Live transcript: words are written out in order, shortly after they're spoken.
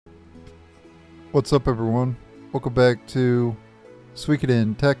What's up, everyone? Welcome back to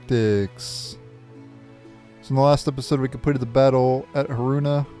Suikoden Tactics. So in the last episode we completed the battle at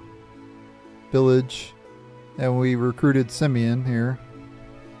Haruna village and we recruited Simeon here.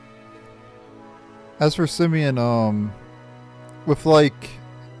 As for Simeon, with like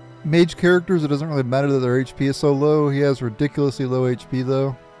mage characters, it doesn't really matter that their HP is so low. He has ridiculously low HP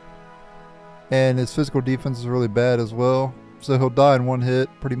though, and his physical defense is really bad as well. So he'll die in one hit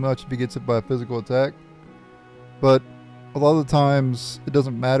pretty much if he gets hit by a physical attack. But a lot of the times it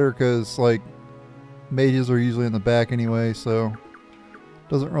doesn't matter because like mages are usually in the back anyway, so it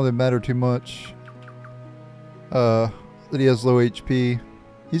doesn't really matter too much that he has low HP.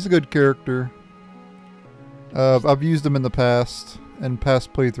 He's a good character. I've used him in the past, in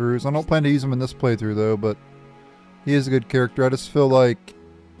past playthroughs. I don't plan to use him in this playthrough though, but he is a good character. I just feel like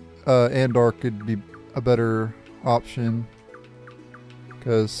Andar could be a better option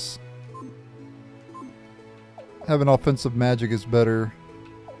because having offensive magic is better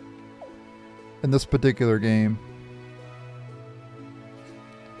in this particular game.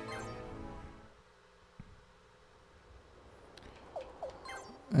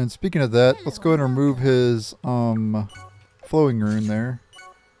 And speaking of that, let's go ahead and remove his flowing rune there.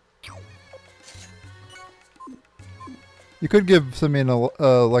 You could give Simeon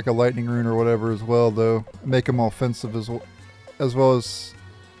like a lightning rune or whatever as well, though, make him offensive as well as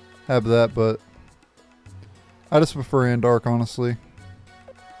have that, but I just prefer Andark, honestly.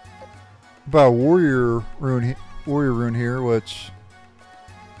 About a warrior rune here, which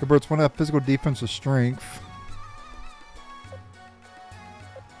converts 1/2 physical defense to strength.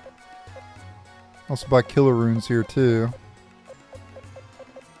 Also buy killer runes here too.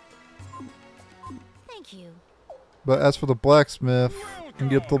 Thank you. But as for the blacksmith, you can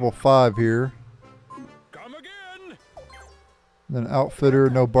get up to level 5 here. Come again. Then outfitter,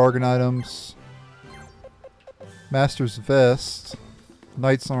 no bargain items. Master's vest,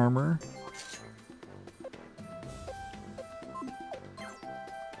 knight's armor.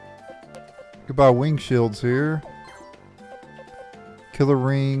 Could buy wing shields here. Killer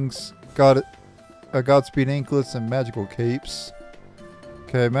rings, Godspeed anklets, and magical capes.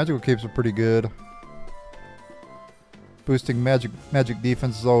 Okay, magical capes are pretty good. Boosting magic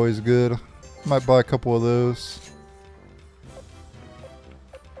defense is always good. Might buy a couple of those.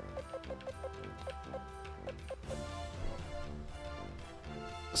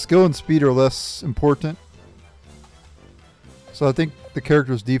 Skill and speed are less important, so I think the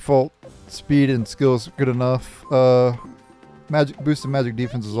character's default speed and skill is good enough. Boosting magic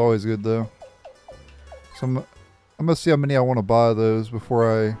defense is always good though. So I'm gonna see how many I want to buy of those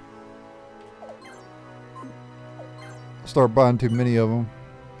before I start buying too many of them.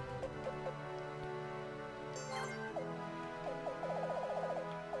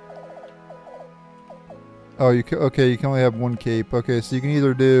 Oh, okay, you can only have one cape. Okay, so you can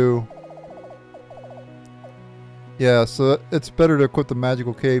either do... Yeah, so it's better to equip the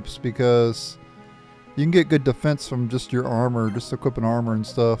magical capes because you can get good defense from just your armor, just equipping armor and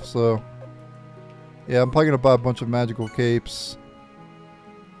stuff, so... Yeah, I'm probably going to buy a bunch of magical capes.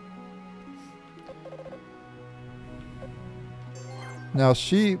 Now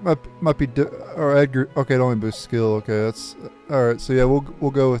she might be... or Edgar... Okay, it only boosts skill. Okay, that's... Alright, so yeah,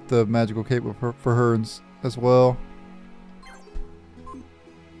 we'll go with the magical cape for her as well.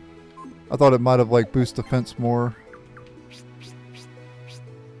 I thought it might have like boost defense more.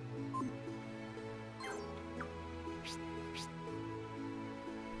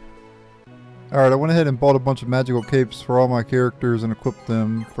 Alright, I went ahead and bought a bunch of magical capes for all my characters and equipped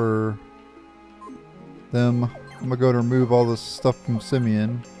them for them. I'm gonna go and remove all this stuff from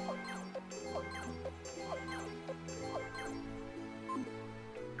Simeon.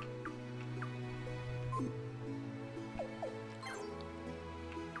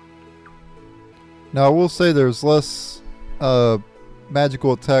 Now I will say there's less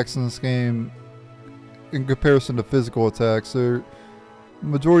magical attacks in this game in comparison to physical attacks. So the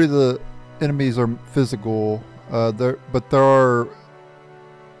majority of the enemies are physical, but there are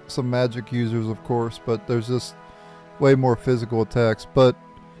some magic users of course, but there's just way more physical attacks. But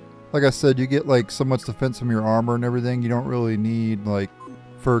like I said, you get like so much defense from your armor and everything, you don't really need like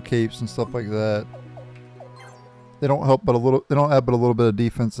fur capes and stuff like that. They don't help but a little, they don't add but a little bit of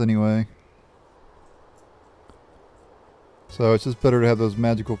defense anyway. So it's just better to have those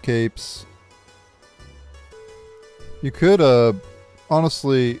magical capes. You could,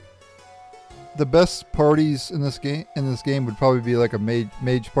 honestly, the best parties in this game would probably be like a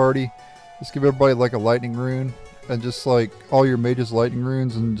mage party. Just give everybody like a lightning rune, and just like all your mages lightning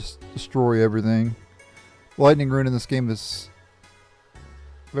runes, and just destroy everything. Lightning rune in this game is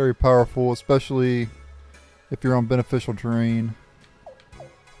Very powerful, especially if you're on beneficial terrain.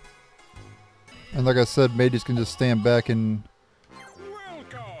 And like I said, mages can just stand back and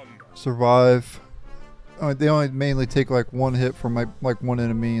Welcome. survive. They only mainly take like one hit from like one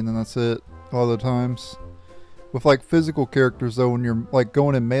enemy, and then that's it a lot of the times. With like physical characters though, when you're like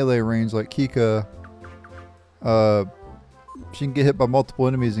going in melee range, like Kika, she can get hit by multiple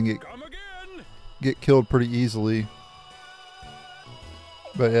enemies and Come again. get killed pretty easily.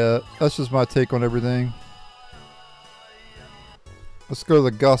 But yeah, that's just my take on everything. Let's go to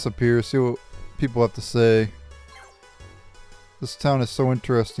the gossip here, see what people have to say. This town is so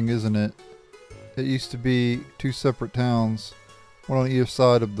interesting, isn't it? It used to be two separate towns, one on either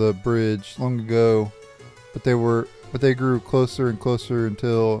side of the bridge long ago, but they grew closer and closer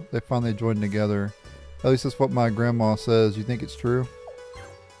until they finally joined together. At least that's what my grandma says. You think it's true?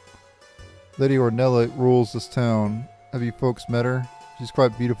 Lady Ornella rules this town. Have you folks met her? She's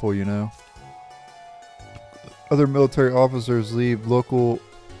quite beautiful, you know. Other military officers leave local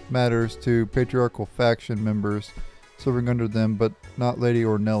matters to patriarchal faction members serving under them, but not Lady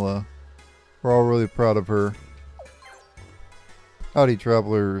Ornella. We're all really proud of her. Howdy,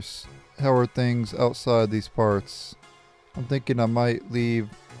 travelers. How are things outside these parts? I'm thinking I might leave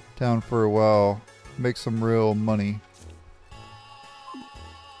town for a while, make some real money.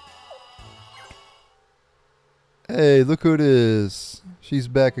 Hey, look who it is. She's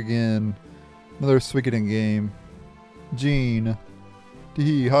back again. Another Suikoden game. Jean.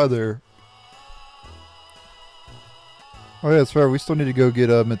 Tee, hi there. Oh yeah, that's right. We still need to go get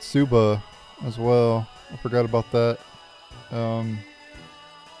Mitsuba as well. I forgot about that. I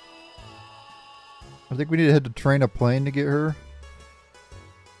think we need to head to train a plane to get her.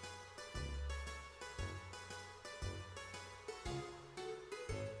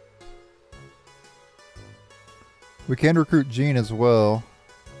 We can recruit Jean as well.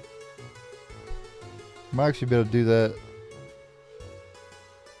 Might actually be able to do that.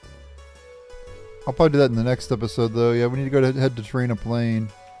 I'll probably do that in the next episode though. Yeah, we need to go to head to train a plane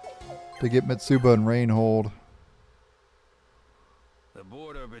to get Mitsuba and Rainhold. The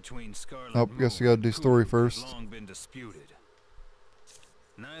border between Scarlet Oh, guess we gotta do story first. has long been disputed.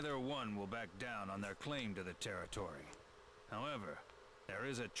 Neither one will back down on their claim to the territory. However, there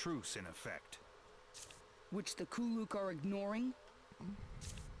is a truce in effect. Which the Kuluk are ignoring?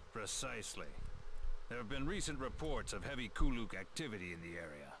 Precisely. There have been recent reports of heavy Kuluk activity in the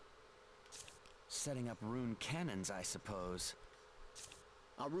area. Setting up rune cannons, I suppose.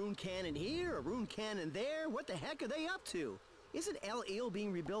 A rune cannon here, a rune cannon there. What the heck are they up to? Isn't El Eel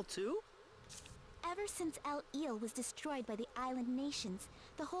being rebuilt too? Ever since El Eel was destroyed by the island nations,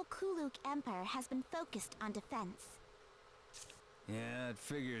 the whole Kuluk Empire has been focused on defense. Yeah, it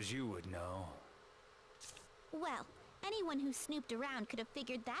figures you would know. Well, anyone who snooped around could have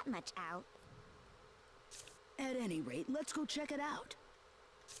figured that much out. At any rate, let's go check it out.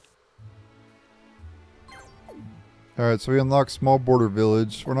 Alright, so we unlocked Small Border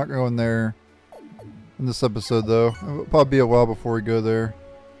Village. We're not going there in this episode though. It'll probably be a while before we go there.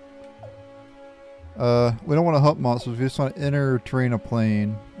 We don't want to hunt monsters, we just want to enter or train a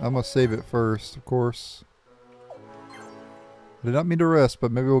plane. I'm going to save it first, of course. I did not mean to rest,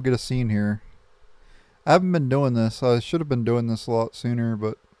 but maybe we'll get a scene here. I haven't been doing this. I should have been doing this a lot sooner,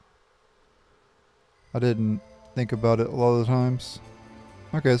 but I didn't think about it a lot of the times.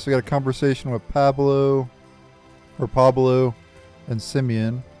 Okay, so we got a conversation with Pablo and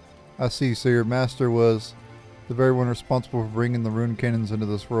Simeon. I see, so your master was the very one responsible for bringing the rune cannons into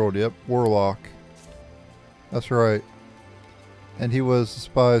this world. Yep, Warlock. That's right. And he was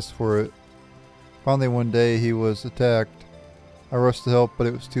despised for it. Finally one day he was attacked. I rushed to help, but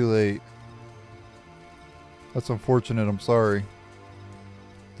it was too late. That's unfortunate, I'm sorry.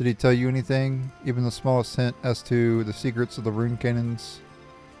 Did he tell you anything? Even the smallest hint as to the secrets of the rune cannons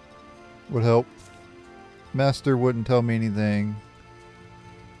would help. Master wouldn't tell me anything.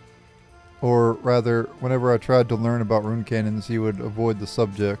 Or rather, whenever I tried to learn about rune cannons, he would avoid the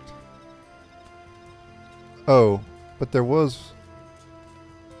subject. Oh, but there was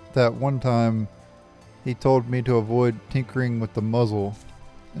that one time he told me to avoid tinkering with the muzzle.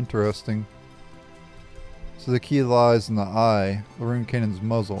 Interesting. So the key lies in the eye, the rune cannon's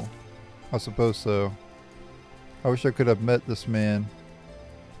muzzle. I suppose so. I wish I could have met this man.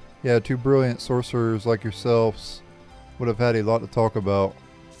 Yeah, two brilliant sorcerers like yourselves would have had a lot to talk about.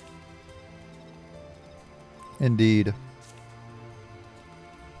 Indeed.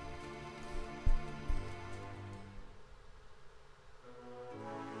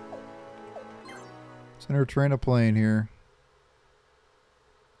 Let's enter train a plane here.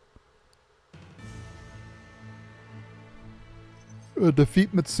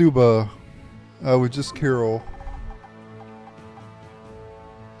 Defeat Mitsuba with just Carol.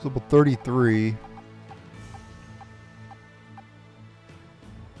 It's level 33.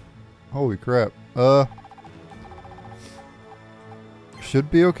 Holy crap.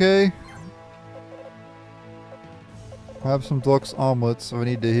 Should be okay. I have some deluxe omelets, so I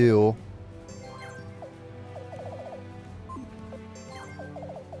need to heal.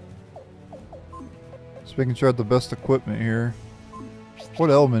 Just making sure I have the best equipment here. What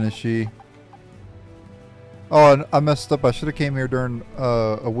element is she? Oh, and I messed up. I should have came here during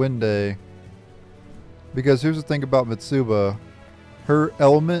a wind day. Because here's the thing about Mitsuba. Her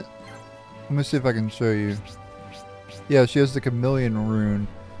element... Let me see if I can show you. Yeah, she has the chameleon rune.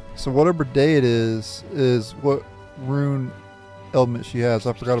 So whatever day it is what rune element she has.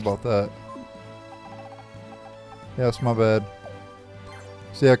 I forgot about that. Yeah, that's my bad.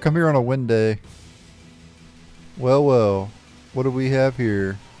 So yeah, come here on a wind day. Well, well. What do we have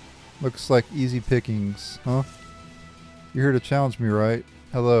here? Looks like easy pickings, huh? You're here to challenge me, right?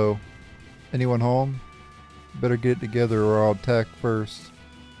 Hello. Anyone home? Better get it together or I'll attack first.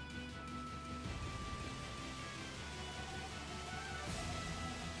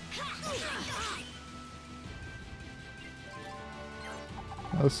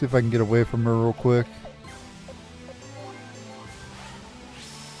 Let's see if I can get away from her real quick.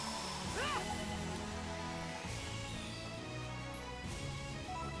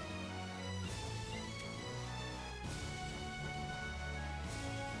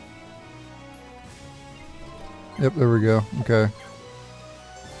 Yep, there we go. Okay.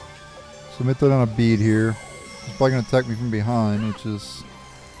 So let me throw down a bead here. It's probably going to attack me from behind, which is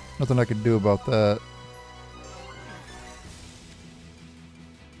nothing I can do about that.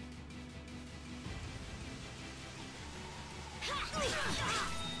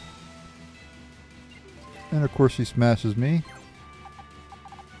 And of course she smashes me.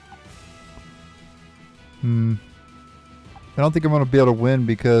 I don't think I'm going to be able to win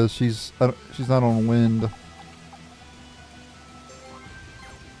because she's not on wind.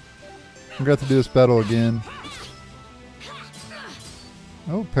 I'm going to have to do this battle again.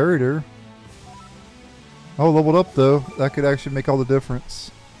 Oh, parried her. Oh, leveled up though. That could actually make all the difference.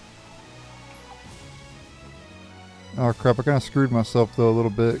 Oh crap, I kind of screwed myself though a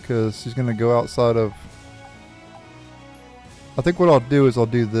little bit because she's going to go outside of... I think what I'll do is I'll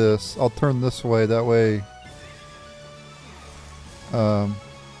do this. I'll turn this way, that way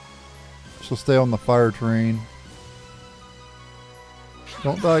she'll stay on the fire train.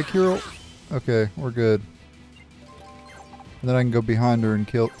 Don't die, Kirill. Okay, we're good. And then I can go behind her and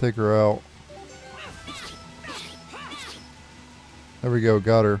take her out. There we go,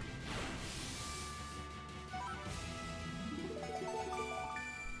 got her.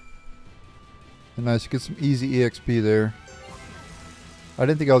 And nice, get some easy EXP there. I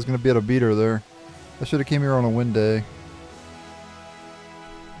didn't think I was going to be able to beat her there. I should have came here on a wind day.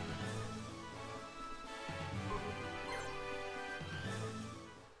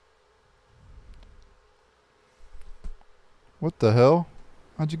 What the hell?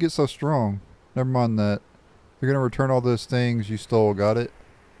 How'd you get so strong? Never mind that. You're going to return all those things you stole, got it?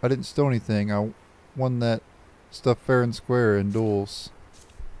 I didn't steal anything. I won that stuff fair and square in duels.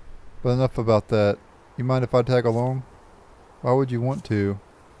 But enough about that. You mind if I tag along? Why would you want to?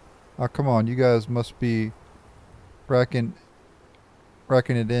 Oh, come on. You guys must be racking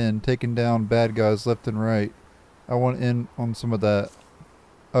it in, taking down bad guys left and right. I want in on some of that.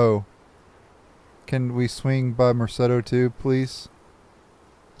 Oh. Can we swing by Mercedo too, please?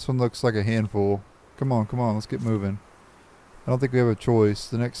 This one looks like a handful. Come on, let's get moving. I don't think we have a choice.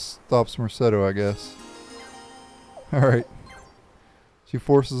 The next stop's Mercedo, I guess. Alright. She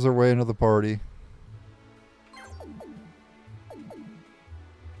forces her way into the party.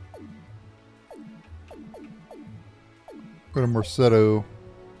 Go to Mercedo.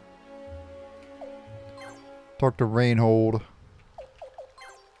 Talk to Reinhold.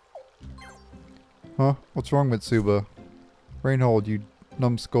 Huh? What's wrong, Mitsuba? Reinhold, you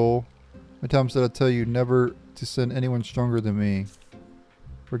numbskull. How many times did I tell you never to send anyone stronger than me?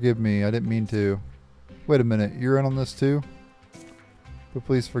 Forgive me, I didn't mean to. Wait a minute, you're in on this too? But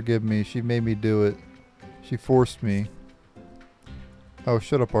please forgive me, she made me do it. She forced me. Oh,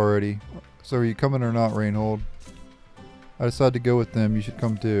 shut up already. So are you coming or not, Reinhold? I decided to go with them, you should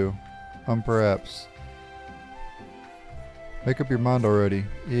come too. Perhaps. Make up your mind already.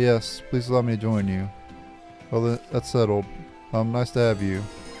 Yes, please allow me to join you. Well, that's settled. Nice to have you.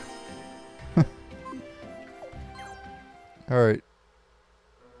 Alright.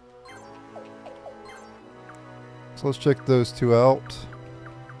 So let's check those two out.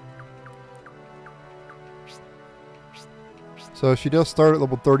 So she does start at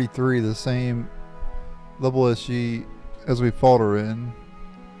level 33, the same level as we fought her in.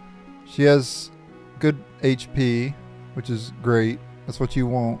 She has good HP, which is great. That's what you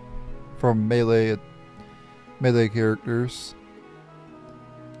want from melee characters.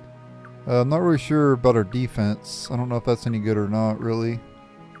 I'm not really sure about her defense. I don't know if that's any good or not, really.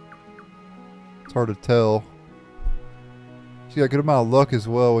 It's hard to tell. She's got a good amount of luck as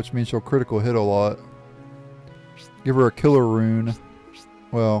well, which means she'll critical hit a lot. Give her a killer rune.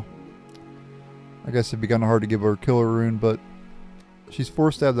 Well, I guess it'd be kind of hard to give her a killer rune, but she's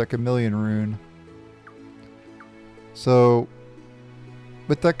forced to have that chameleon rune. So,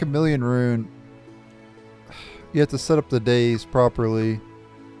 with that chameleon rune, you have to set up the days properly.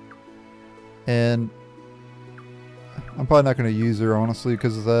 And I'm probably not going to use her, honestly,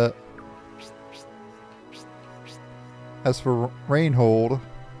 because of that. As for Reinhold,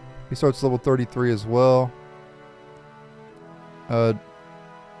 he starts level 33 as well.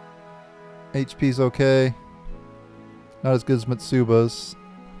 HP's okay. Not as good as Mitsuba's.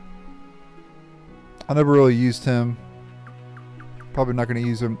 I never really used him. Probably not going to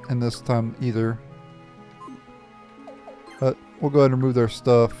use him in this time either. But we'll go ahead and remove their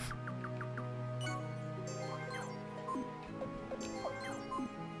stuff.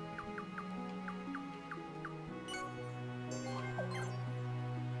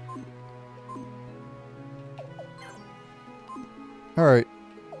 Alright,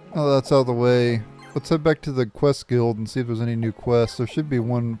 now that's out of the way, let's head back to the quest guild and see if there's any new quests. There should be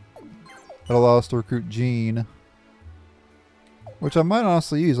one that allows us to recruit Jean, which I might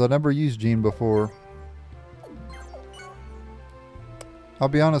honestly use. I've never used Jean before. I'll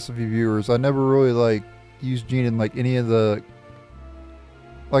be honest with you viewers, I never really used Jean in any of the...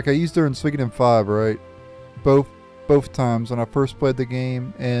 I used her in Suikoden 5, right? Both times when I first played the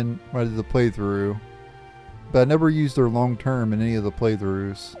game and when I did the playthrough. But I never used her long term in any of the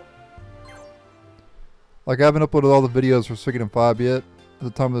playthroughs. I haven't uploaded all the videos for Suikoden 5 yet at the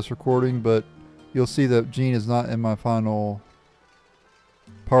time of this recording, but you'll see that Jean is not in my final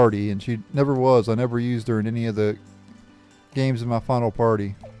party, and she never was. I never used her in any of the games in my final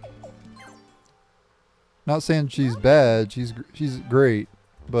party. Not saying she's bad, she's great,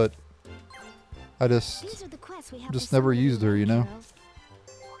 but I just never used her, you know?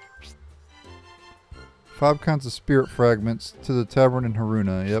 5 kinds of spirit fragments to the tavern in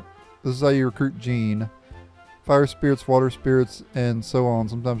Haruna. Yep. This is how you recruit Jean. Fire spirits, water spirits, and so on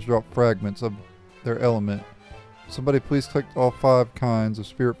sometimes drop fragments of their element. Somebody please collect all 5 kinds of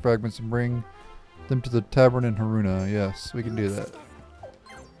spirit fragments and bring them to the tavern in Haruna. Yes, we can do that.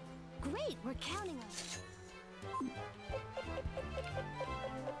 Great, we're counting on it.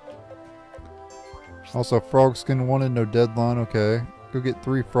 Also, frog skin wanted, no deadline. Okay. Go get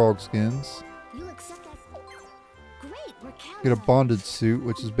 3 frog skins. Get a bonded suit,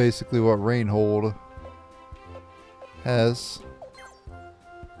 which is basically what Reinhold has.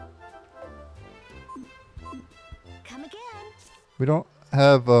 Come again. We don't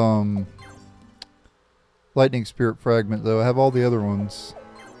have lightning spirit fragment though. I have all the other ones.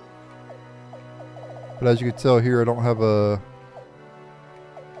 But as you can tell here, I don't have a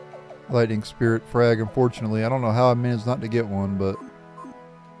lightning spirit frag, unfortunately. I don't know how I managed not to get one, but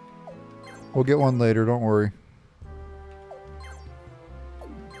we'll get one later, don't worry.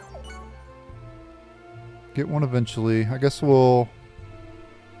 Get one eventually. I guess we'll...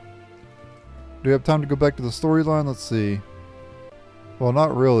 Do we have time to go back to the storyline? Let's see. Well,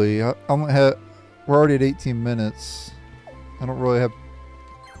 not really. I only had... We're already at 18 minutes. I don't really have...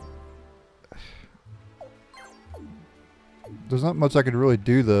 There's not much I could really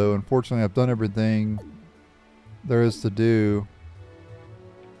do, though. Unfortunately, I've done everything there is to do.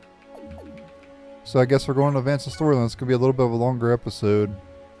 So I guess we're going to advance the storyline. It's going to be a little bit of a longer episode.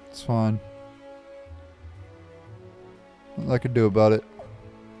 It's fine. Nothing I could do about it.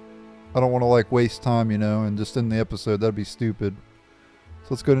 I don't want to waste time, you know, and just end the episode. That'd be stupid. So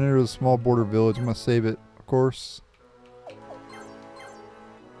let's go to enter the small border village. I'm going to save it, of course.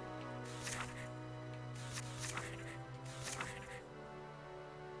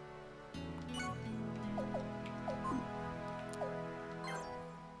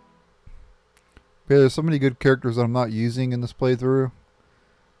 Yeah, there's so many good characters that I'm not using in this playthrough.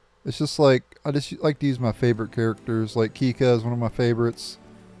 It's just I just like to use my favorite characters. Like Kika is one of my favorites.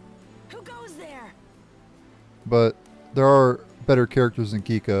 Who goes there? But there are better characters than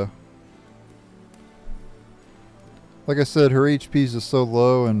Kika. Like I said, her HP is just so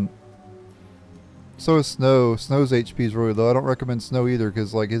low, and so is Snow. Snow's HP is really low. I don't recommend Snow either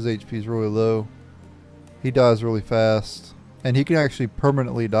because his HP is really low. He dies really fast, and he can actually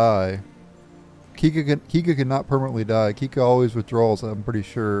permanently die. Kika cannot permanently die. Kika always withdraws, I'm pretty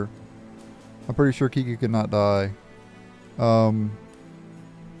sure. I'm pretty sure Kika cannot die. But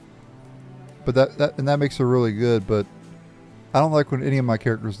that makes her really good, but I don't like when any of my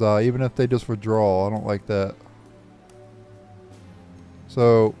characters die, even if they just withdraw. I don't like that.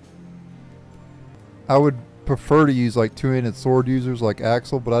 So I would prefer to use like two-handed sword users like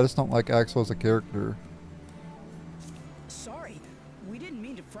Axel, but I just don't like Axel as a character. Sorry, we didn't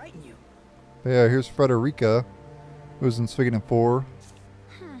mean to frighten you. But yeah, here's Frederica, who's in Suikoden 4.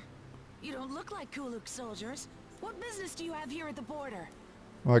 You don't look like Kuluk soldiers. What business do you have here at the border?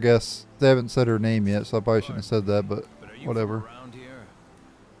 Well, I guess they haven't said her name yet, so I probably shouldn't have said that, but are you whatever. from around here?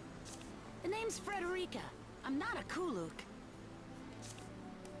 The name's Frederica. I'm not a Kuluk.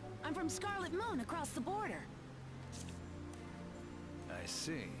 I'm from Scarlet Moon across the border. I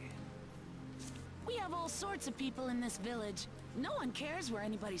see. We have all sorts of people in this village. No one cares where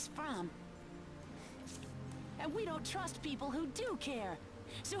anybody's from. And we don't trust people who do care.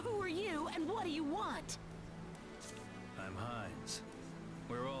 So who are you and what do you want? I'm Hines.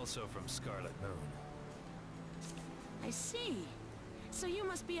 We're also from Scarlet Moon. I see. So you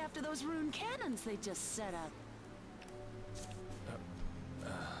must be after those rune cannons they just set up.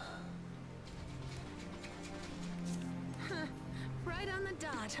 Right on the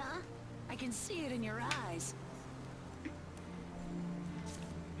dot, huh? I can see it in your eyes.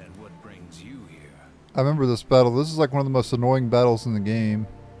 And what brings you here? I remember this battle. This is like one of the most annoying battles in the game.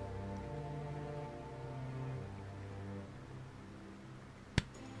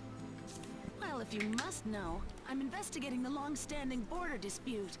 Well, if you must know, I'm investigating the long-standing border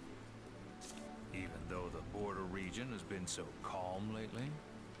dispute. Even though the border region has been so calm lately?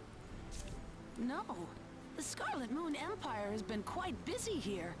 No. The Scarlet Moon Empire has been quite busy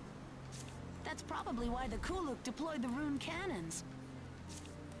here. That's probably why the Kuluk deployed the rune cannons.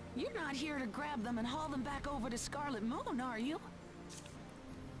 You're not here to grab them and haul them back over to Scarlet Moon, are you?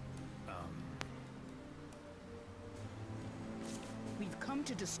 We've come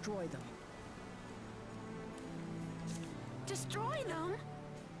to destroy them. Destroy them?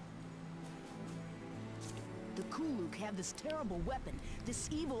 The Kuluk have this terrible weapon, this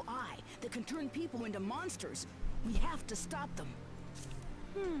evil eye, that can turn people into monsters. We have to stop them.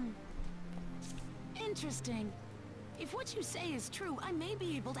 Interesting. If what you say is true, I may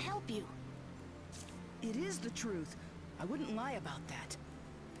be able to help you. It is the truth. I wouldn't lie about that.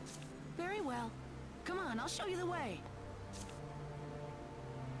 Very well. Come on, I'll show you the way.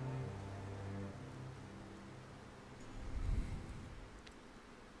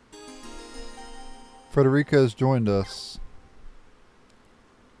 Frederica has joined us.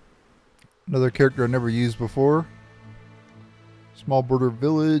 Another character I never used before. Small border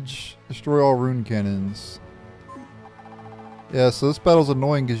village. Destroy all rune cannons. Yeah, so this battle's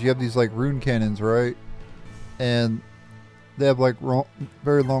annoying because you have these like rune cannons, right? And they have like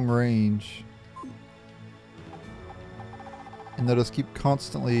very long range. And they'll just keep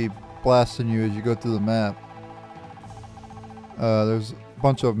constantly blasting you as you go through the map. There's a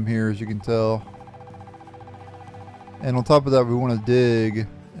bunch of them here, as you can tell. And on top of that, we want to dig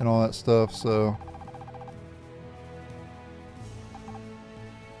and all that stuff, so.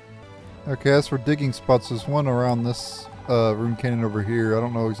 Okay, as for digging spots, there's one around this rune cannon over here. I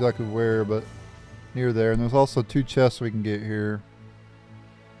don't know exactly where, but near there. And there's also 2 chests we can get here.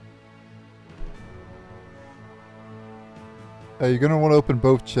 You're going to want to open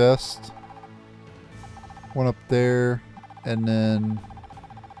both chests. One up there, and then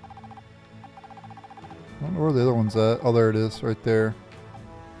I don't know where the other one's at. Oh, there it is, right there.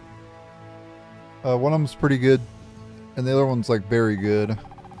 One of them's pretty good, and the other one's like very good.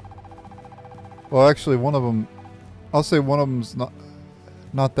 Well, actually, one of them, I'll say one of them's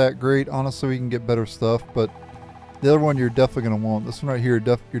not that great. Honestly, we can get better stuff, but the other one you're definitely going to want. This one right here,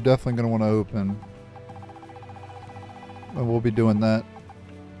 you're definitely going to want to open. And we'll be doing that.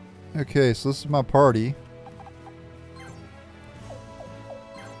 Okay, so this is my party.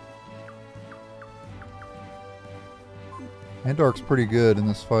 Andark's pretty good in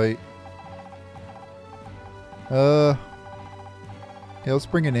this fight. Yeah, let's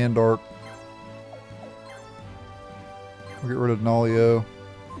bring in Andark. We'll get rid of Nalio.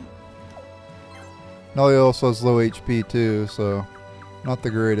 Nalio also has low HP too, so not the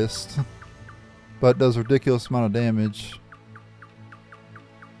greatest. But does a ridiculous amount of damage.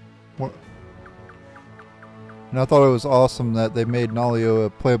 And I thought it was awesome that they made Nalio a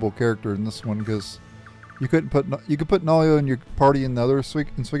playable character in this one, because you could put Nalio in your party in the other in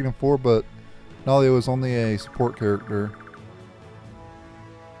Suikoden 4, but Nalio is only a support character.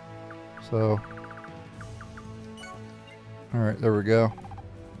 So, all right, there we go.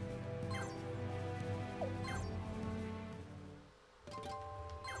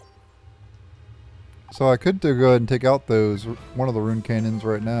 So I could go ahead and take out those, one of the rune cannons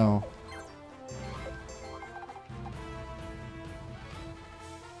right now.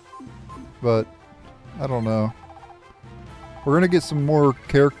 But, I don't know. We're going to get some more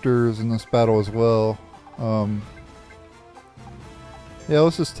characters in this battle as well. Yeah,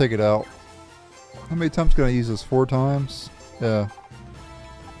 let's just take it out. How many times can I use this? 4 times? Yeah.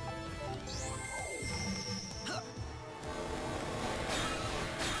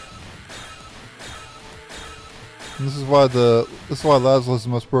 And this is why Laszlo is the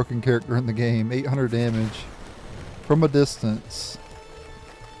most broken character in the game. 800 damage from a distance.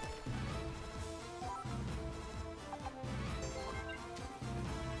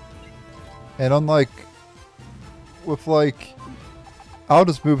 And unlike with like, I'll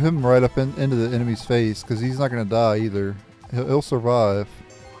just move him right up into the enemy's face because he's not gonna die either. He'll survive.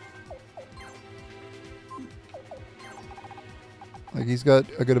 Like he's got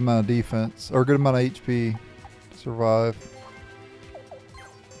a good amount of defense or a good amount of HP. Survive.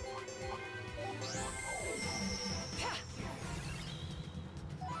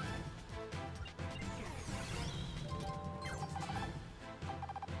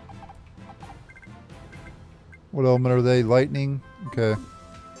 What element are they? Lightning? Okay. I'm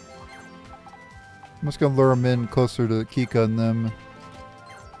just gonna lure them in closer to Kika and them.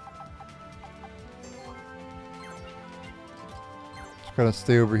 Just gotta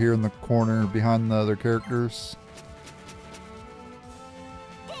stay over here in the corner behind the other characters.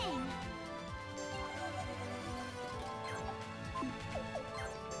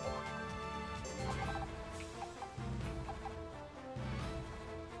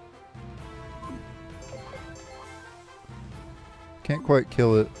 Can't quite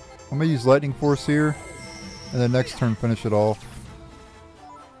kill it. I'm gonna use Lightning Force here, and then next turn finish it off.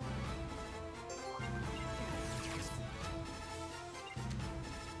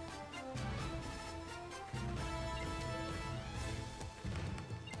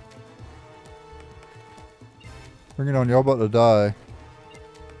 Bring it on, y'all about to die.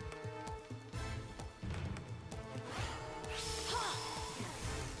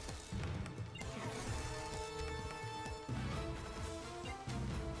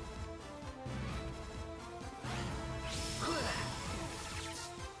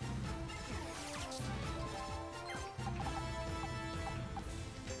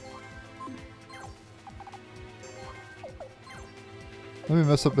 Let me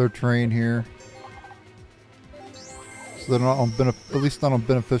mess up their terrain here. So they're not on at least not on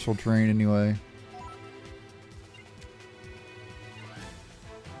beneficial terrain anyway.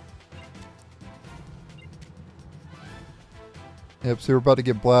 Yep, so we're about to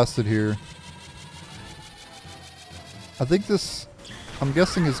get blasted here. I think this, I'm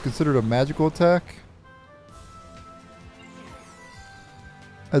guessing, is considered a magical attack.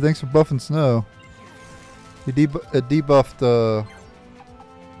 Hey, thanks for buffing Snow. It debuffed,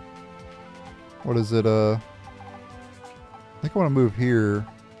 what is it, I think I want to move here.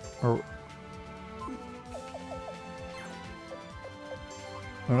 Or,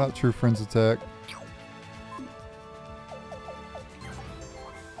 no, not True Friends attack.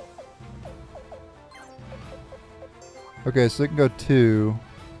 Okay, so it can go 2.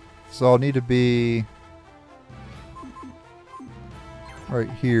 So I'll need to be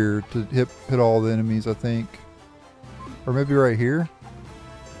right here to hit all the enemies, I think. Or maybe right here?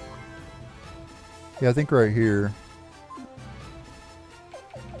 Yeah, I think right here.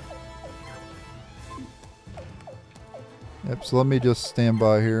 Yep, so let me just stand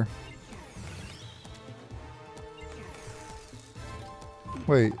by here.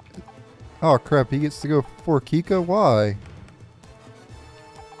 Wait. Oh crap, he gets to go for Kika? Why?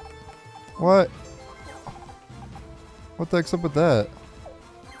 What? What the heck's up with that?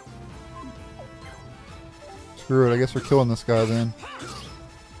 Screw it, I guess we're killing this guy then.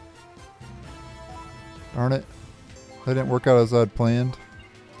 Darn it. That didn't work out as I'd planned.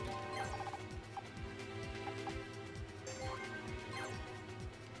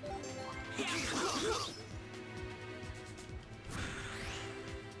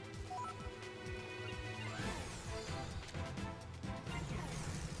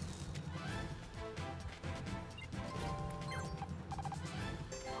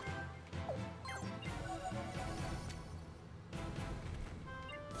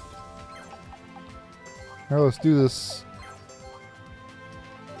 Alright, let's do this.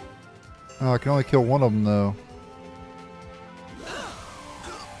 Oh, I can only kill one of them though.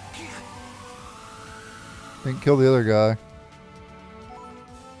 Didn't kill the other guy.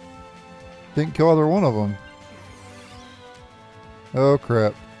 Didn't kill either one of them. Oh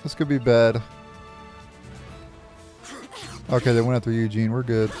crap. This could be bad. Okay, they went after Eugene. We're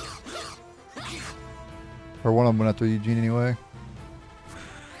good. Or one of them went after Eugene anyway.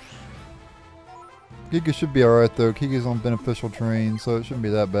 Giga should be alright though. Giga's on beneficial terrain, so it shouldn't be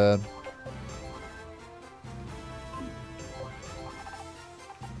that bad.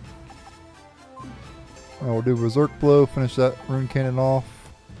 We'll do Berserk Blow, finish that rune cannon off.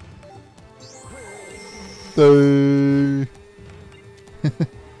 Duh.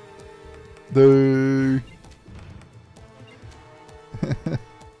 Duh.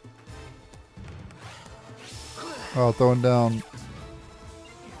 Oh, throwing down.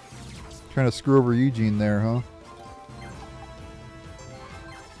 Trying to screw over Eugene there, huh?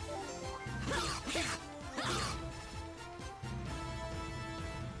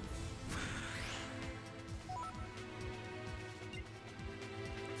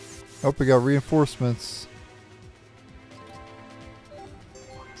 Oh, we got reinforcements.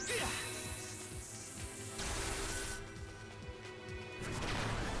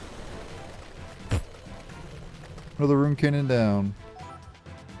 Another rune cannon down.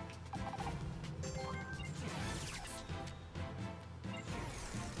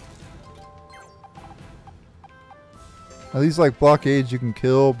 Now these like blockades you can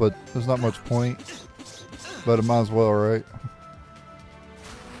kill, but there's not much point. But it might as well, right?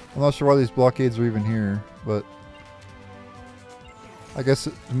 I'm not sure why these blockades are even here, but I guess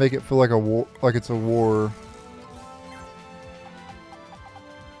to make it feel like a war, like it's a war.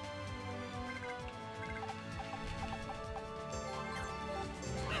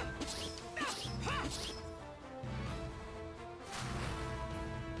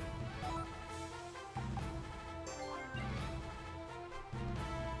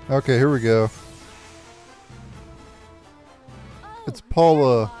 Okay, here we go. It's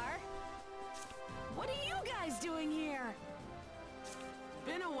Paula. What are you guys doing here?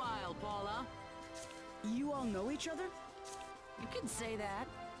 Been a while, Paula. You all know each other? You could say that.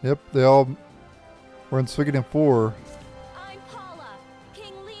 Yep, they all were in Suikoden 4. I'm Paula.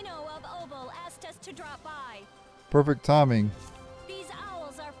 King Lino of Oval asked us to drop by. Perfect timing. These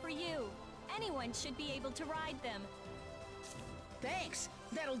owls are for you. Anyone should be able to ride them. Thanks.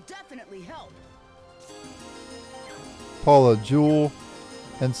 That'll definitely help. Paula, Jewel,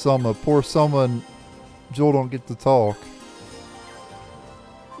 and Selma. Poor Selma and Jewel don't get to talk.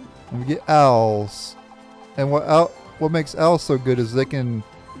 And we get owls. And what makes owls so good is they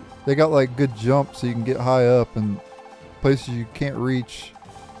got like good jumps so you can get high up and places you can't reach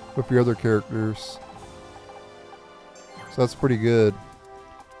with your other characters. So that's pretty good.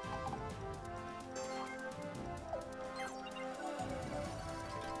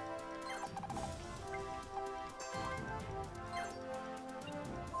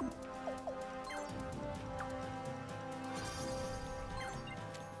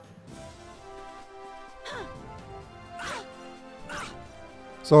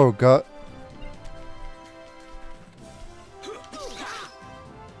 So, got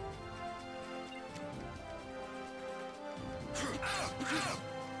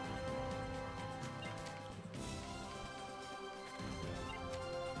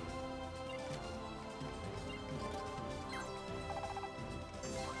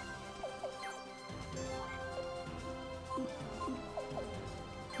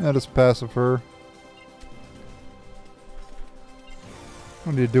I just passive her. I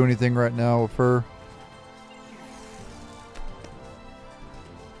don't need to do anything right now with her.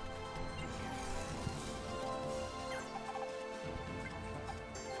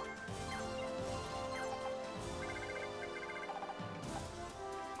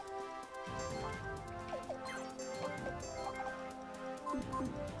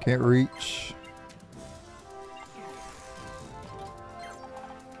 Can't reach.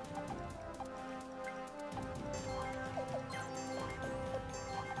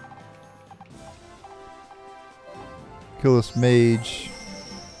 Kill this mage.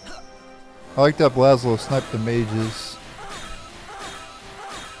 I like that Blazlo sniped the mages.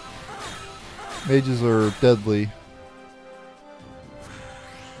 Mages are deadly.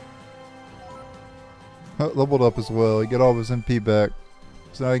 Leveled up as well. He get all of his MP back.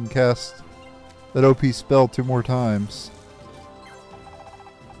 So now I can cast that OP spell 2 more times.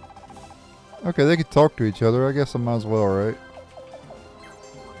 Okay, they can talk to each other. I guess I might as well, right?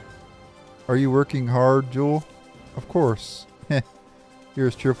 Are you working hard, Jewel? Of course. You're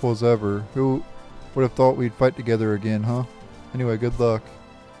as cheerful as ever. Who would have thought we'd fight together again, huh? Anyway, good luck.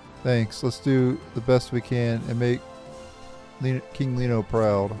 Thanks. Let's do the best we can and make King Lino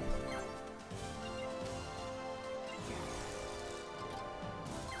proud.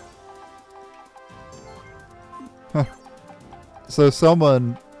 So Selma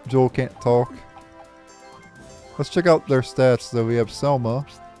and Joel can't talk. Let's check out their stats though. We have Selma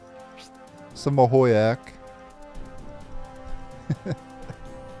Hoyak,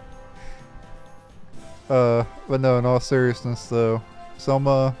 But no, in all seriousness though,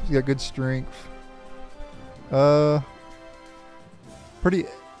 Selma, she's got good strength. Pretty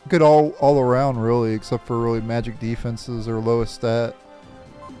good all around really, except for really magic defenses or lowest stat.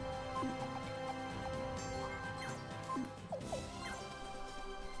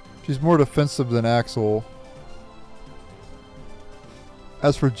 She's more defensive than Axel.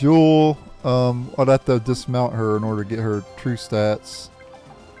 As for Jewel, I'd have to dismount her in order to get her true stats.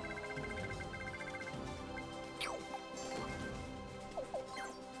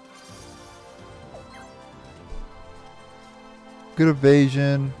 Good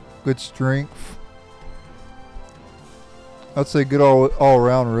evasion, good strength. I'd say good all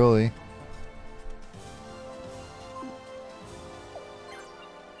around really.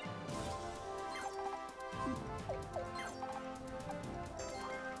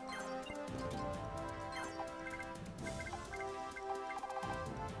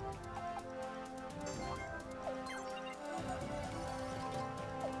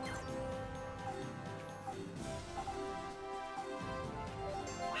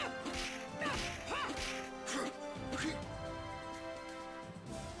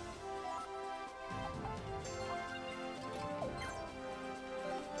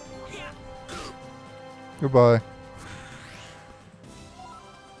 Goodbye.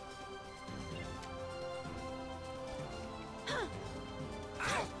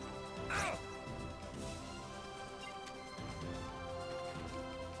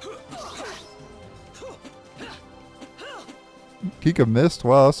 Kika missed?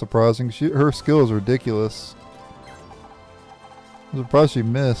 Wow, that's surprising. Her skill is ridiculous. I'm surprised she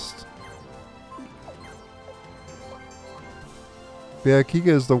missed. Yeah, Kika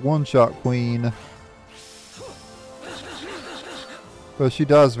is the one-shot queen. But she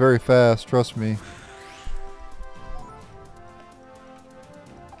dies very fast, trust me.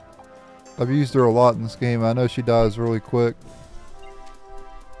 I've used her a lot in this game. I know she dies really quick.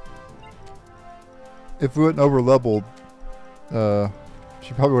 If we wouldn't over-leveled,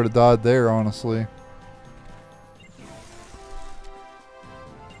 she probably would have died there, honestly.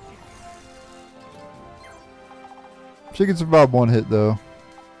 She can survive one hit, though.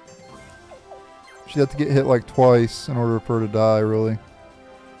 She'd have to get hit like twice in order for her to die, really.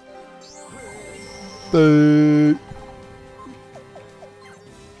 Oh,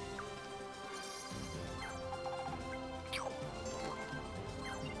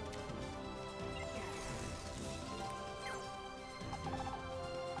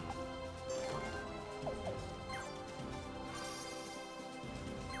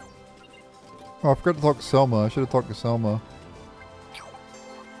 I forgot to talk to Selma. I should have talked to Selma.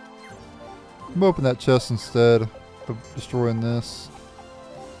 I'm gonna open that chest instead of destroying this.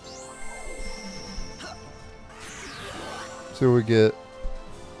 See what we get.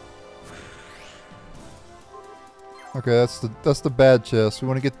 Okay, that's the bad chest. We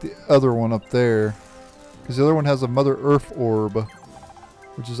want to get the other one up there, because the other one has a Mother Earth orb,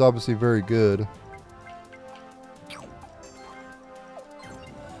 which is obviously very good.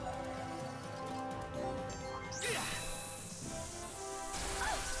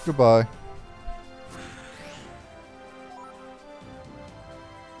 Goodbye.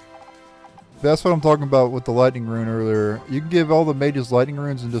 That's what I'm talking about with the lightning rune earlier. You can give all the mages lightning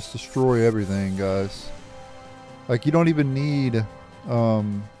runes and just destroy everything, guys. Like, you don't even need,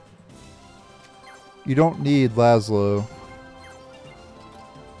 you don't need Laszlo.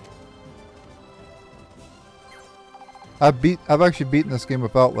 I've actually beaten this game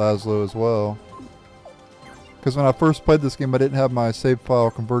without Laszlo as well. Because when I first played this game, I didn't have my save file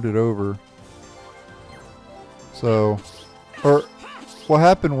converted over. So, or what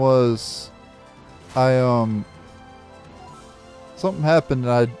happened was, something happened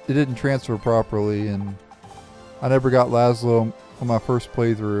and it didn't transfer properly, and I never got Laszlo on my first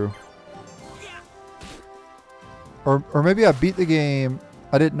playthrough. Or maybe I beat the game,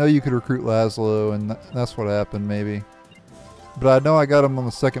 I didn't know you could recruit Laszlo, and that's what happened maybe. But I know I got him on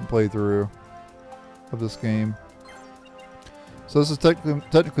the second playthrough of this game. So this is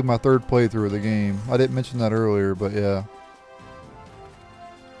technically my third playthrough of the game. I didn't mention that earlier, but yeah.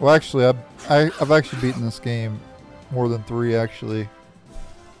 Well, actually, I've actually beaten this game more than 3, actually.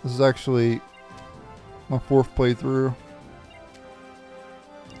 This is actually my 4th playthrough.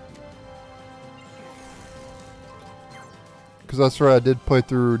 Because that's right, I did play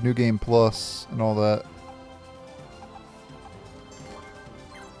through New Game Plus and all that.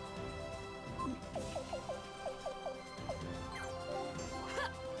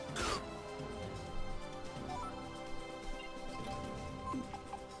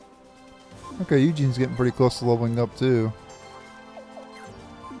 Okay, Eugene's getting pretty close to leveling up too.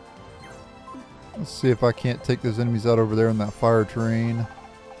 Let's see if I can't take those enemies out over there in that fire terrain.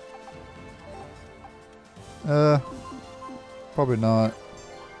 Probably not.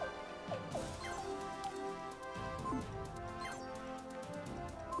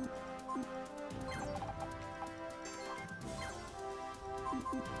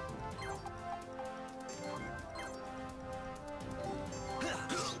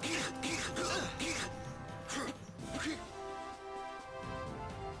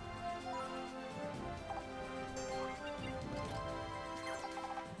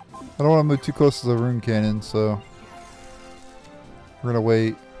 I don't want to move too close to the rune cannon, so we're gonna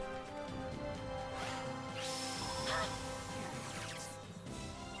wait.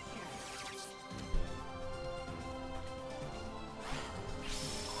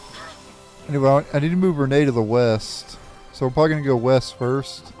 Anyway, I need to move Renee to the west, so we're probably gonna go west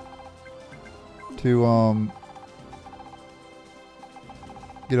first to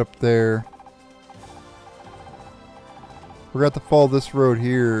get up there. We're going to have to follow this road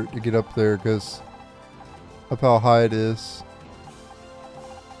here to get up there because of how high it is.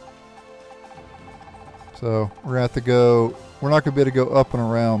 So we're going to have to go, we're not going to be able to go up and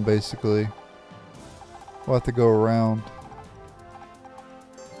around basically. We'll have to go around.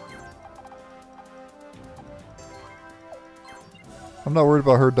 I'm not worried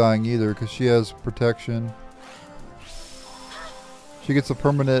about her dying either because she has protection. She gets a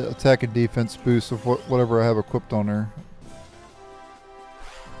permanent attack and defense boost of whatever I have equipped on her.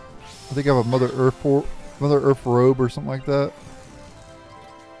 I think I have a Mother Earth robe or something like that.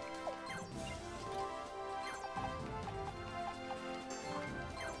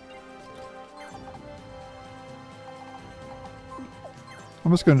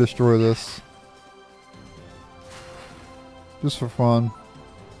 I'm just going to destroy this. Just for fun.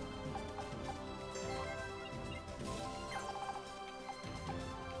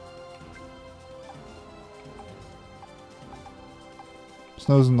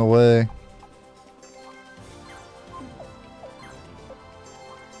 Snow's in the way.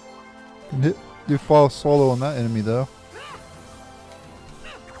 Can do fall swallow on that enemy though.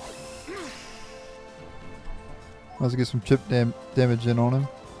 Let's get some chip damage in on him.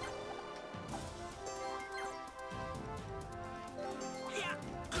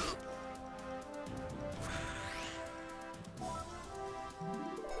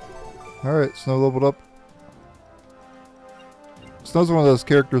 Alright, Snow leveled up. Snow's one of those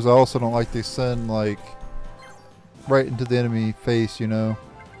characters I also don't like to send, like, right into the enemy face, you know.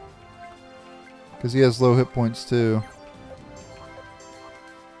 Because he has low hit points too.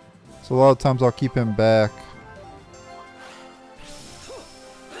 So a lot of times I'll keep him back.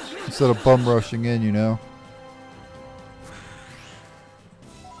 Instead of bum rushing in, you know.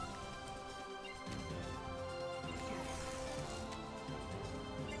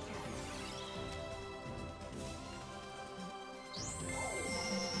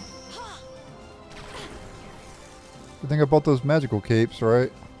 I think I bought those magical capes,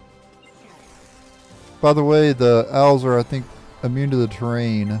 right? By the way, the owls are, I think, immune to the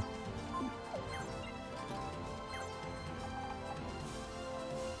terrain.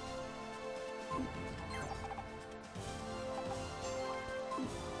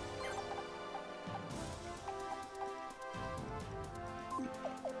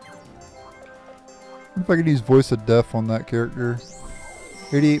 If I could use Voice of Death on that character.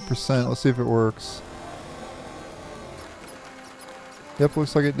 88%, let's see if it works. Yep,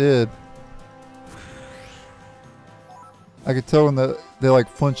 looks like it did. I could tell when they like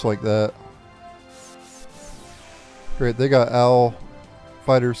flinch like that. Great, they got owl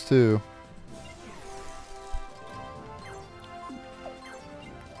fighters too.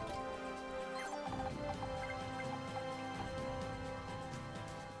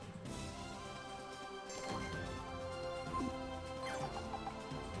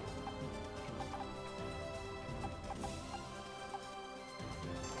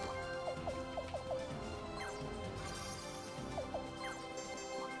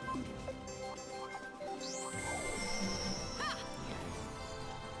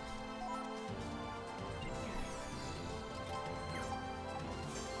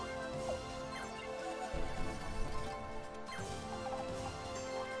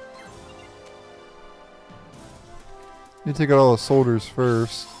 Need to take out all the soldiers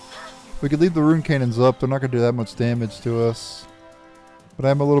first. We could leave the rune cannons up, they're not going to do that much damage to us. But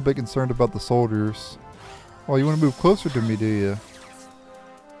I'm a little bit concerned about the soldiers. Oh, you want to move closer to me, do you?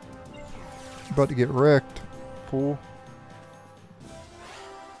 About to get wrecked. Fool.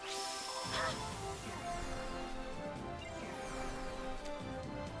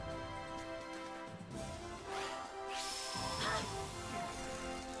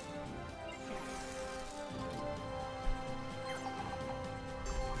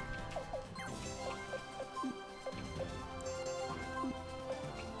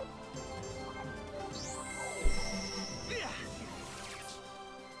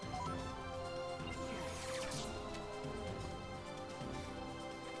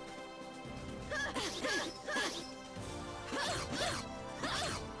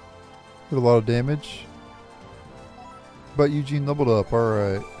 Did a lot of damage. But Eugene leveled up.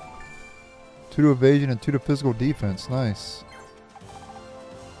 Alright. 2 to evasion and 2 to physical defense. Nice.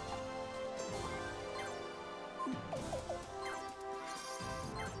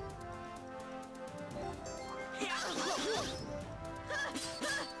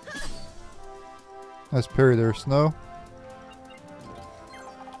 Nice parry there, Snow.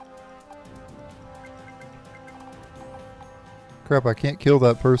 Crap, I can't kill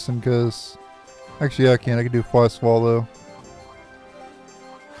that person because... Actually, yeah, I can. I can do Fly Swallow.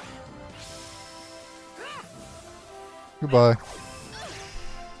 Goodbye.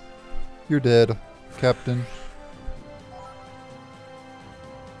 You're dead, Captain.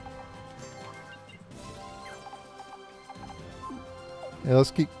 Yeah,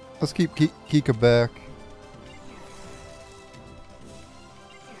 let's keep Kika back.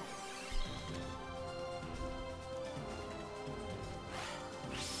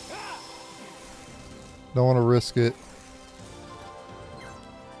 Don't want to risk it.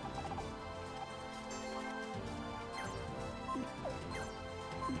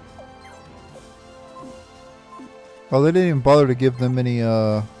 Oh, they didn't even bother to give them any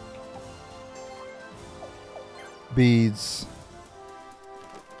beads.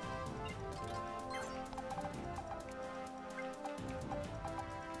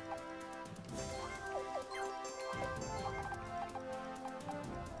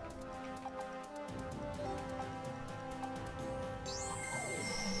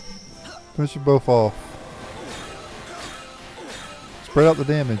 Finish you both off. Spread out the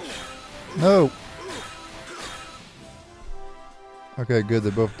damage. No! Okay, good. They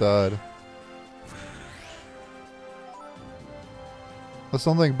both died. That's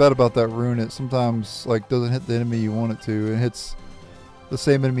something bad about that rune. It sometimes like doesn't hit the enemy you want it to. It hits the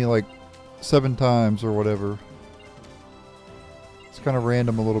same enemy like 7 times or whatever. It's kind of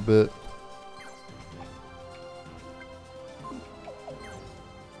random a little bit.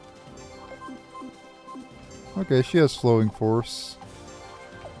 Okay, she has flowing force.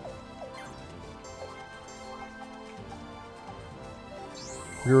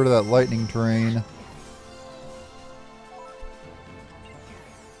 Get rid of that lightning terrain.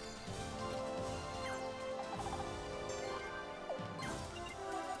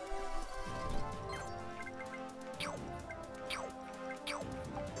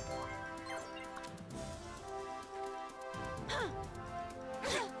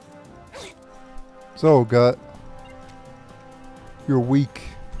 So, Gut, you're weak.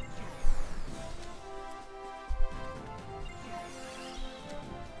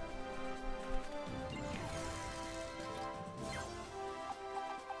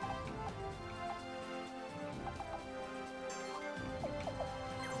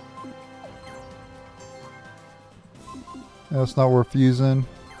 That's not worth using.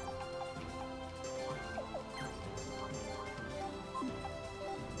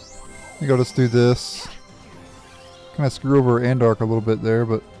 I think I'll just do this. Kind of screw over Andark a little bit there,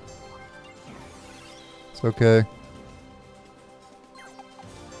 but it's okay.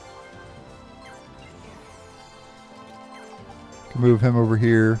 Can move him over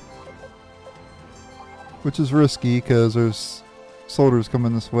here, which is risky because there's soldiers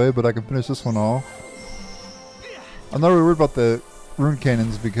coming this way, but I can finish this one off. I'm not really worried about the rune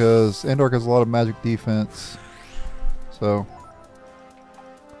cannons because Andark has a lot of magic defense, so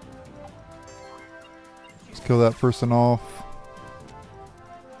let's kill that person off.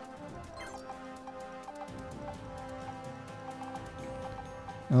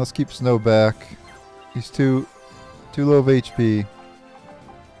 And let's keep Snow back. He's too low of HP.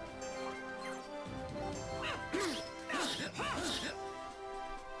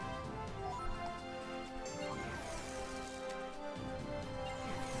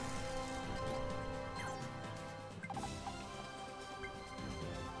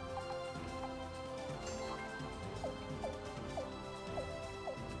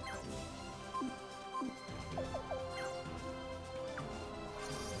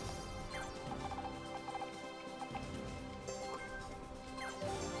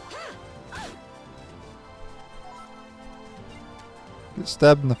 Get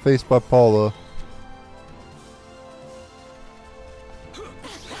stabbed in the face by Paula.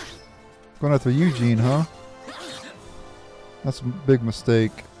 Going after Eugene, huh? That's a big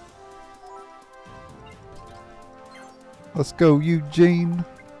mistake. Let's go, Eugene.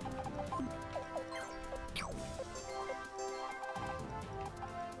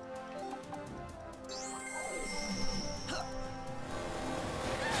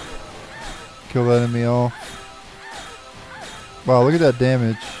 Kill that enemy off. Wow, look at that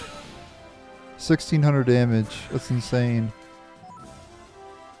damage. 1,600 damage. That's insane.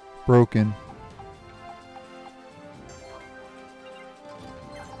 broken.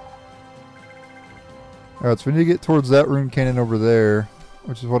 Alright, so we need to get towards that rune cannon over there,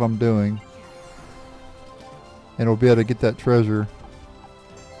 which is what I'm doing. And we'll be able to get that treasure.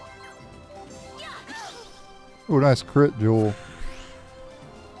 Oh, nice crit, Joel.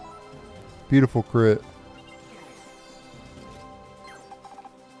 Beautiful crit.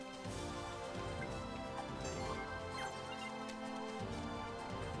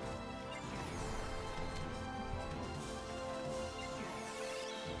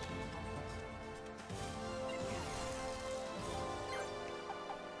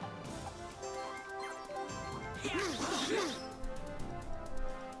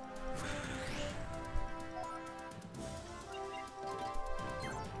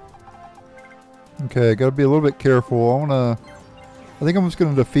 Okay, gotta be a little bit careful. I think I'm just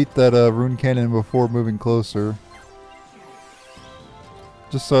gonna defeat that rune cannon before moving closer.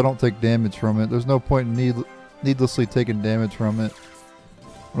 Just so I don't take damage from it. There's no point in needlessly taking damage from it.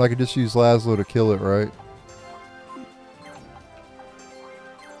 When I could just use Laszlo to kill it, right?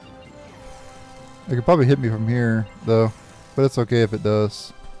 It could probably hit me from here, though. But it's okay if it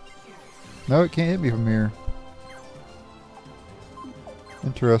does. No, it can't hit me from here.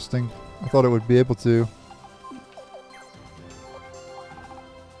 Interesting. I thought it would be able to.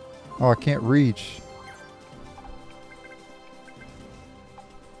 Oh, I can't reach.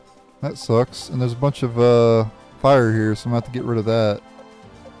 That sucks. And there's a bunch of fire here, so I'm going to have to get rid of that.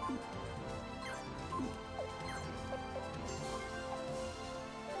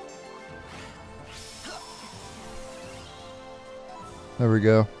 There we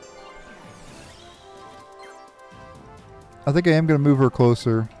go. I think I am going to move her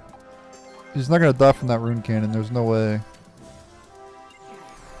closer. She's not going to die from that rune cannon. There's no way.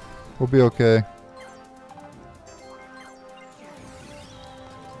 We'll be okay.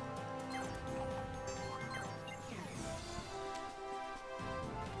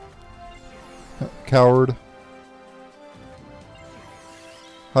 Coward.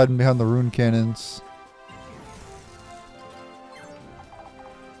 Hiding behind the rune cannons.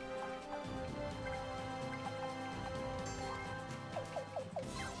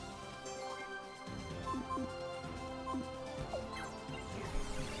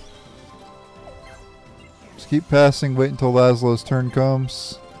 Just keep passing, wait until Laszlo's turn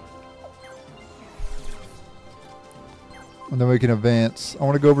comes. And then we can advance. I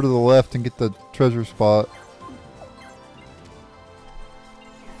want to go over to the left and get the treasure spot.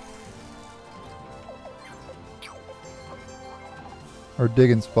 Or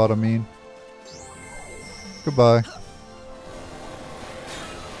digging spot, I mean. Goodbye.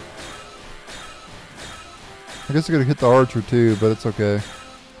 I guess I could hit the archer too, but it's okay.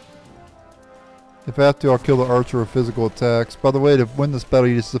 If I have to, I'll kill the archer with physical attacks. By the way, to win this battle,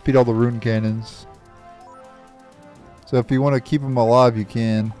 you just defeat all the rune cannons. So if you want to keep them alive, you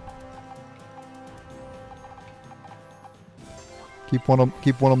can. Keep one of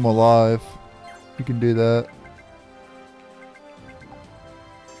them alive. You can do that.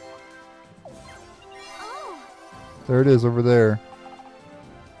 There it is over there.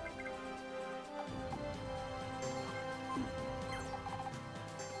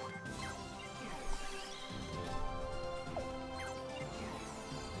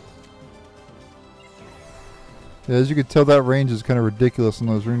 Yeah, as you can tell, that range is kind of ridiculous on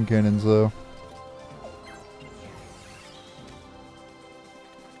those rune cannons, though.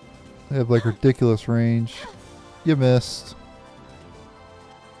 They have like ridiculous range. You missed.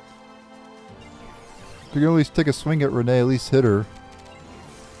 If you're gonna at least take a swing at Renee, at least hit her.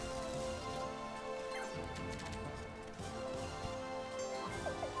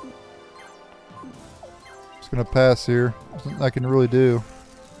 Just gonna pass here. There's nothing I can really do.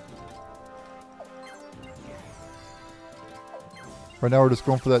 Right now we're just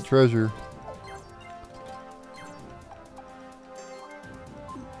going for that treasure.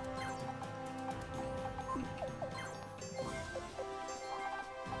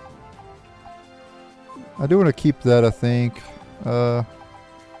 I do want to keep that, I think. I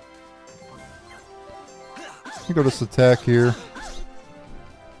think I'll just attack here.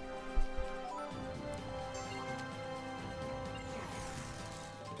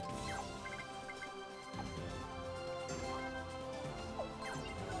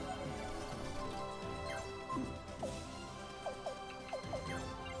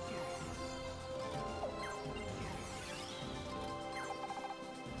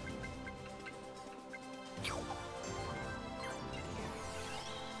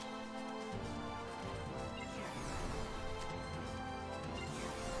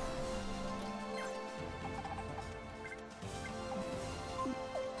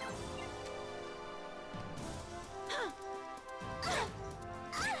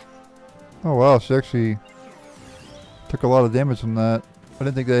 Oh wow, she actually took a lot of damage from that. I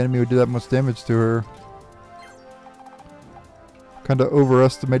didn't think the enemy would do that much damage to her. Kinda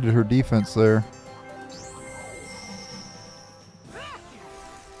overestimated her defense there.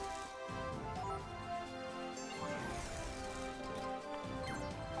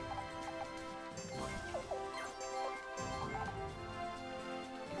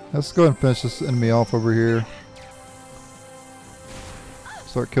 Let's go ahead and finish this enemy off over here.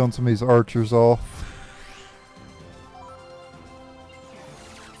 Start killing some of these archers off.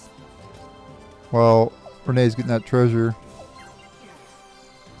 While Renee's getting that treasure.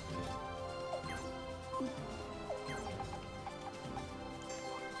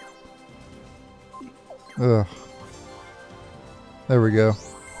 Ugh. There we go.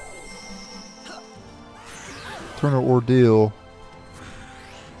 Turn an ordeal.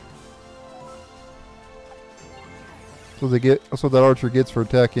 So that's what that archer gets for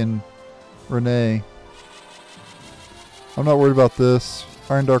attacking Renee. I'm not worried about this.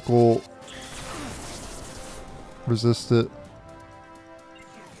 Iron Dark will resist it.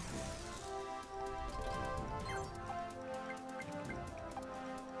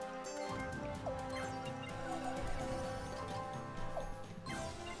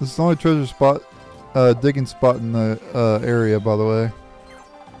 This is the only treasure spot, digging spot in the area, by the way.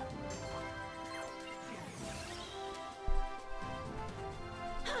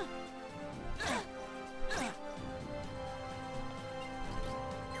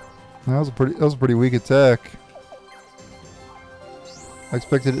 That was a pretty weak attack. I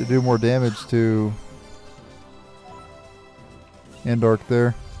expected it to do more damage to Andark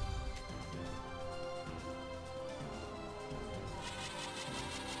there.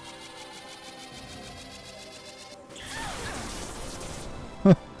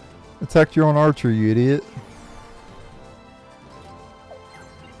 Attacked your own archer, you idiot.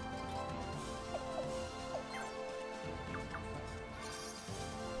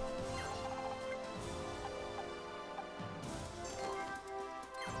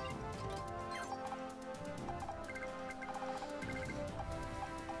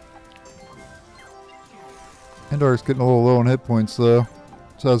 Andark's getting a little low on hit points though,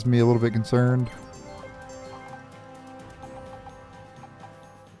 which has me a little bit concerned.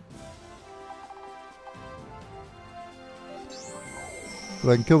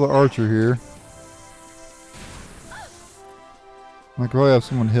 But I can kill the archer here. I could probably have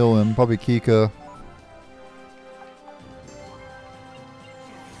someone heal him, probably Kika.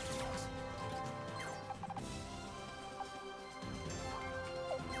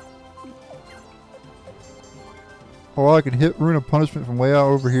 Oh, I can hit Rune of Punishment from way out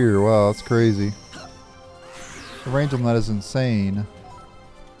over here. Wow, that's crazy. The range on that is insane.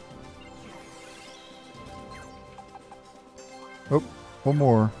 Oh, one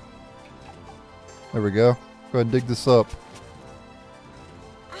more. There we go. Go ahead and dig this up.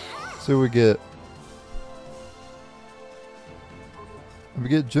 See what we get. And we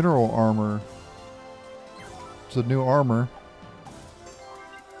get general armor. It's a new armor.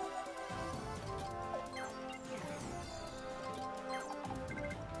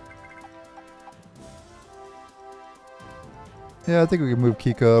 Yeah, I think we can move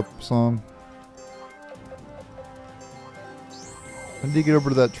Kika up some. I need to get over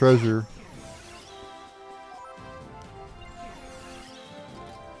to that treasure.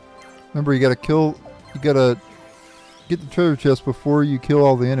 Remember, you gotta get the treasure chest before you kill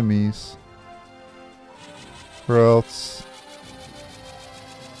all the enemies. Or else.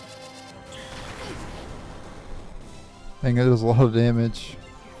 Dang, that does a lot of damage.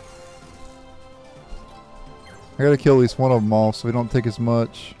 I gotta kill at least one of them off so we don't take as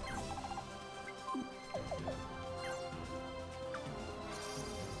much.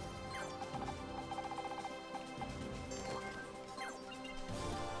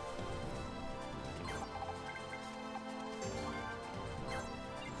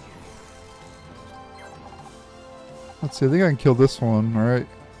 Let's see, I think I can kill this one, alright.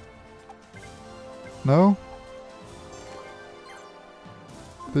 No?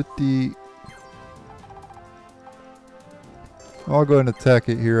 50... I'll go ahead and attack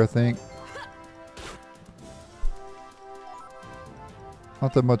it here, I think.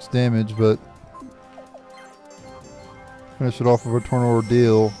 Not that much damage, but finish it off with a Torn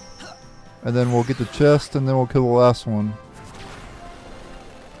Ordeal. And then we'll get the chest, and then we'll kill the last one.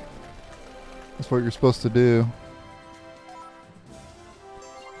 That's what you're supposed to do.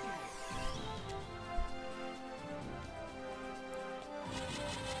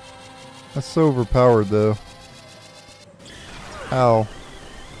 That's so overpowered, though. Ow.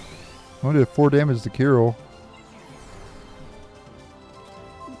 I only did 4 damage to Kirill.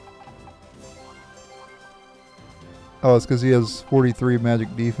 Oh, it's because he has 43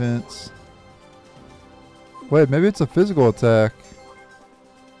 magic defense. Wait, maybe it's a physical attack.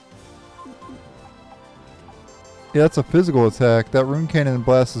 Yeah, that's a physical attack. That rune cannon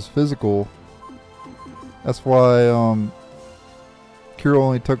blast is physical. That's why Kiro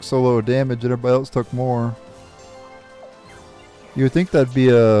only took so low damage and everybody else took more. You would think that'd be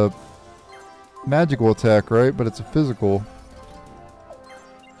a magical attack, right? But it's a physical.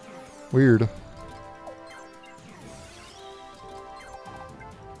 Weird.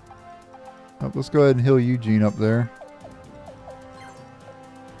 Oh, let's go ahead and heal Eugene up there.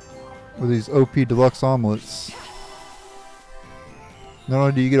 With these OP deluxe omelets. Not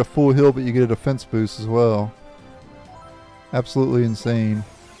only do you get a full heal, but you get a defense boost as well. Absolutely insane.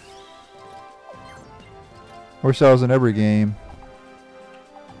 Wish that was in every game.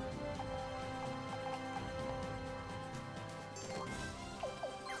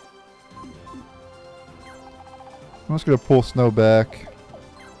 I'm just going to pull Snow back.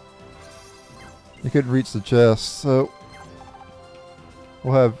 He couldn't reach the chest, so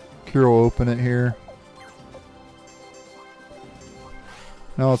we'll have Kiro open it here.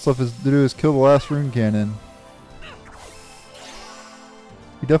 Now all that's left is to do is kill the last rune cannon.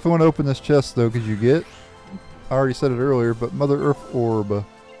 You definitely want to open this chest though, because you get, I already said it earlier, but Mother Earth Orb.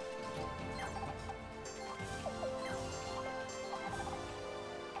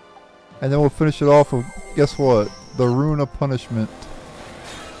 And then we'll finish it off with, guess what? The Rune of Punishment.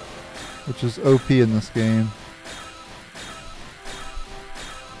 Which is OP in this game.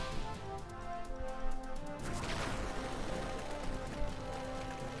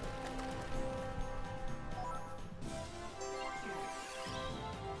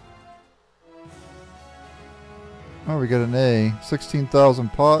 Oh, we got an A. 16,000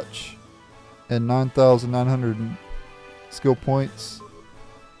 potch and 9,900 skill points.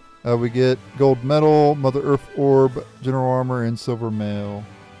 We get gold medal, Mother Earth Orb, general armor, and silver mail.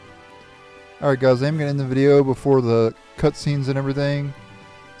 Alright guys, I'm going to end the video before the cutscenes and everything.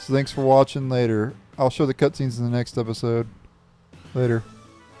 So thanks for watching. Later. I'll show the cutscenes in the next episode. Later.